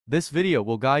This video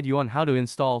will guide you on how to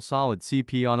install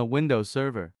SolidCP on a Windows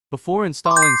server. Before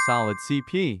installing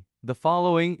SolidCP, the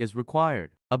following is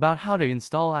required. About how to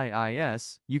install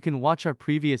IIS, you can watch our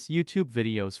previous YouTube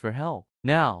videos for help.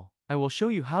 Now, I will show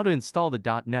you how to install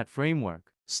the .NET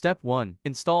Framework. Step 1.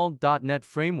 Install .NET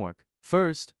Framework.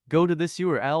 First, go to this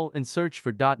URL and search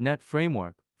for .NET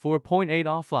Framework 4.8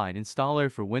 offline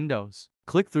installer for Windows.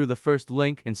 Click through the first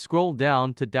link and scroll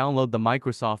down to download the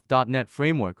Microsoft .NET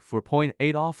Framework 4.8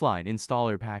 offline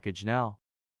installer package now.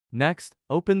 Next,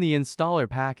 open the installer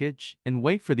package and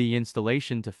wait for the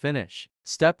installation to finish.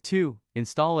 Step 2.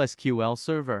 Install SQL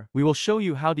Server. We will show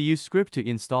you how to use script to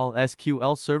install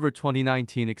SQL Server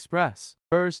 2019 Express.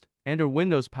 First, enter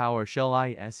Windows PowerShell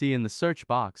ISE in the search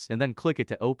box and then click it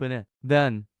to open it.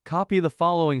 Then, copy the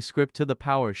following script to the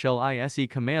PowerShell ISE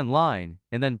command line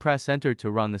and then press enter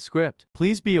to run the script.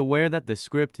 Please be aware that the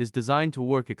script is designed to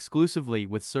work exclusively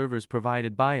with servers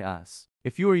provided by us.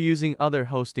 If you are using other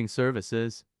hosting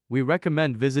services, we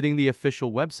recommend visiting the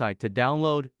official website to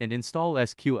download and install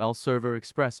SQL Server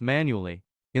Express manually.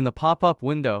 In the pop-up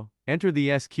window, enter the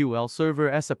SQL Server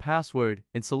as a password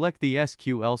and select the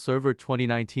SQL Server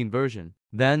 2019 version.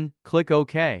 Then, click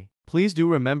OK. Please do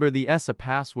remember the ESA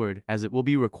password as it will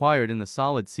be required in the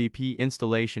SolidCP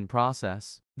installation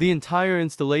process. The entire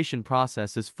installation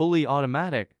process is fully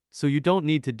automatic, so you don't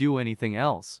need to do anything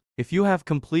else. If you have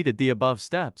completed the above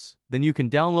steps, then you can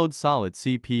download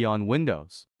SolidCP on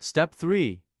Windows. Step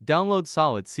 3. Download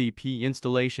SolidCP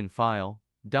installation file.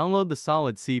 Download the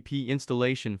SolidCP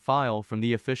installation file from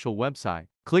the official website.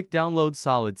 Click Download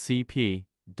SolidCP.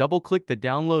 Double-click the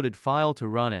downloaded file to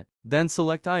run it. Then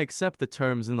select I accept the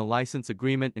terms in the license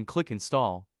agreement and click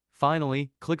Install.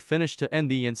 Finally, click Finish to end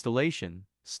the installation.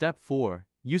 Step 4.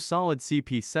 Use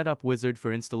SolidCP Setup Wizard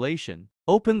for installation.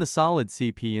 Open the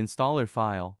SolidCP installer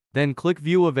file. Then click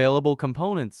View Available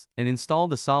Components and install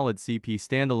the SolidCP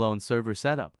standalone server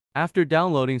setup. After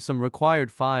downloading some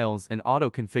required files and auto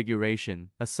configuration,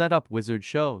 a setup wizard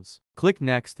shows. Click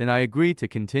Next and I agree to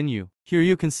continue. Here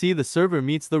you can see the server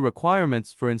meets the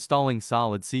requirements for installing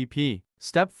SolidCP.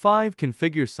 Step 5.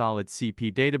 Configure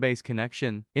SolidCP database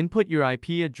connection. Input your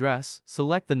IP address,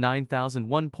 select the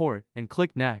 9001 port, and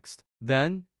click Next.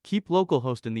 Then, keep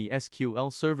localhost in the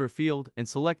SQL Server field and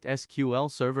select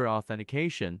SQL Server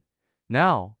Authentication.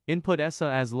 Now, input ESA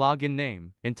as login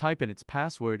name and type in its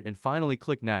password and finally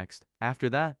click Next. After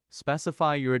that,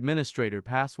 specify your administrator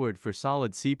password for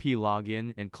SolidCP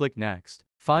login and click Next.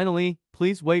 Finally,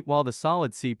 please wait while the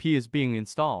SolidCP is being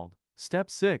installed. Step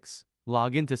 6.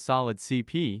 Log into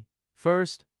SolidCP.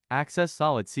 First, access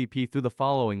SolidCP through the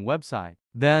following website.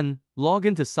 Then, log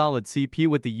into SolidCP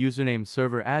with the username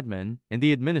server admin and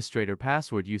the administrator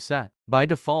password you set. By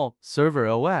default, Server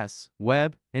OS,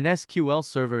 Web, and SQL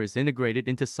Server is integrated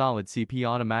into SolidCP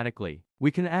automatically.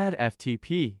 We can add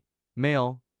FTP,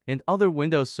 Mail, and other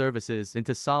Windows services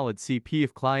into SolidCP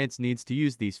if clients needs to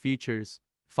use these features.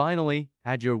 Finally,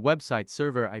 add your website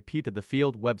server IP to the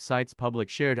field website's public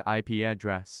shared IP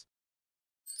address.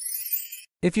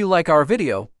 If you like our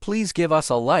video, please give us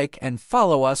a like and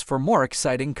follow us for more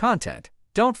exciting content.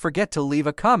 Don't forget to leave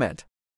a comment.